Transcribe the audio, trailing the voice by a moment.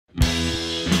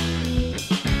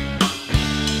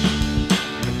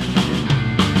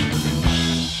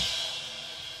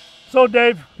So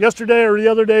Dave, yesterday or the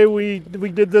other day, we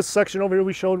did this section over here.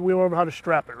 We showed how to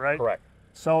strap it, right? Correct.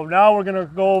 So now we're gonna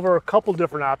go over a couple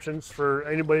different options for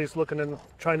anybody who's looking and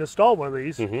trying to install one of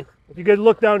these. If you guys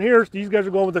look down here, these guys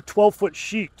are going with a 12-foot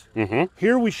sheet.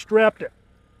 Here we strapped it.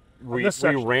 We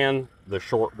ran the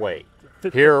short way.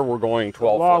 Here we're going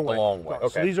 12 foot the long way. Okay.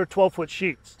 So these are 12-foot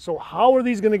sheets. So how are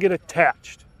these gonna get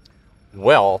attached?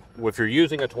 Well, if you're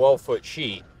using a 12-foot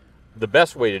sheet, the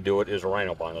best way to do it is a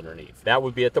rhino bond underneath. That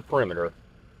would be at the perimeter,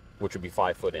 which would be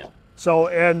 5 foot in. So,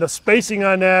 and the spacing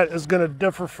on that is gonna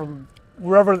differ from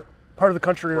wherever part of the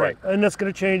country you're in. And that's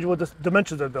gonna change with the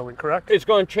dimensions of the building, correct? It's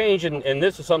gonna change, and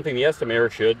this is something the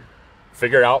estimator should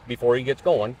figure out before he gets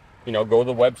going. You know, go to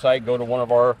the website, go to one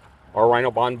of our rhino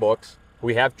bond books.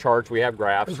 We have charts, we have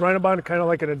graphs. Is rhino bond kind of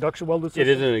like an induction weld system? It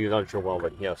is an induction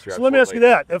welding, yes. So let me ask you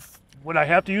that. Would I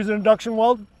have to use an induction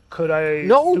weld? Could I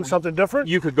do something different?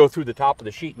 You could go through the top of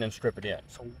the sheet and then strip it in.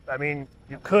 So, I mean,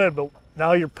 you could, but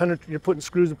now you're putting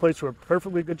screws in place for a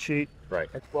perfectly good sheet. Right.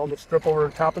 And weld a strip over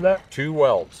the top of that. 2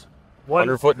 welds.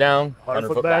 100 foot down,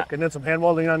 100 foot back. And then some hand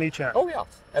welding on each end. Oh, yeah.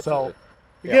 Absolutely.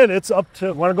 So, again, it's up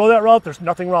to, want to go that route, there's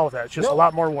nothing wrong with that. It's just a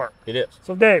lot more work. It is.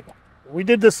 So, Dave, we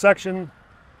did this section.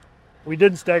 We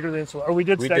didn't stagger the insulation. Or we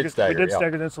did stagger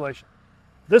the insulation.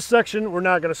 This section, we're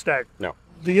not going to stagger. No.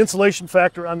 The insulation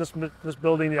factor on this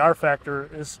building, the R factor,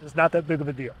 is not that big of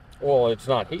a deal. Well, it's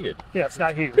not heated. Yeah, it's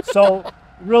not heated. So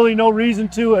really no reason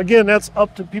to. Again, that's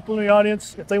up to people in the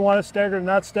audience. If they want to stagger or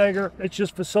not stagger, it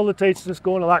just facilitates this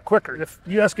going a lot quicker. If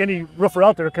you ask any roofer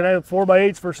out there, can I have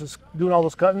 4x8s versus doing all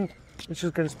this cutting? It's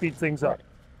just going to speed things up.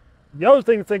 The other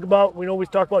thing to think about, we always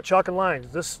talk about chalking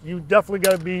lines. You definitely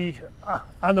got to be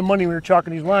on the money when you're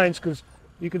chalking these lines, because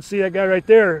you can see that guy right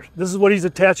there. This is what he's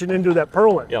attaching into that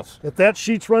purlin. Yes. If that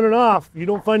sheet's running off, you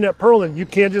don't find that purlin, you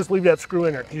can't just leave that screw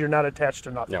in there because you're not attached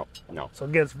to nothing. No, no. So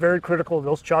again, it's very critical.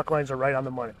 Those chalk lines are right on the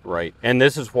money. Right. And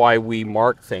this is why we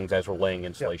mark things as we're laying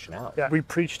insulation out. Yeah, we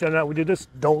preached on that. We did this.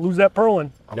 Don't lose that purlin.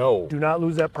 No. Do not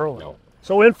lose that purlin. No.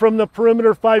 So in from the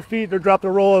perimeter 5 feet, they're dropped a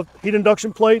row of heat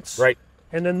induction plates. Right.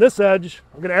 And then this edge,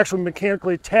 we're going to actually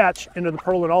mechanically attach into the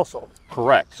purlin also.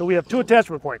 Correct. So we have 2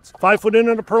 attachment points. 5 foot in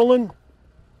on the purlin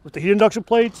with the heat induction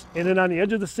plates, and then on the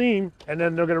edge of the seam, and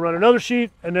then they're going to run another sheet,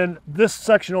 and then this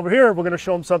section over here, we're going to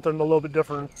show them something a little bit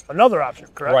different, another option,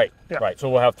 correct? Right, right. So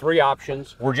we'll have 3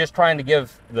 options. We're just trying to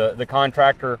give the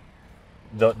contractor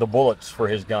the bullets for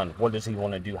his gun. What does he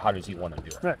want to do? How does he want to do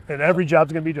it? Right. And every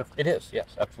job's going to be different. It is,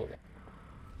 yes, absolutely.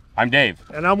 I'm Dave.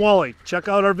 And I'm Wally. Check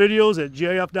out our videos at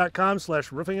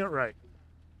gaf.com/roofingitright.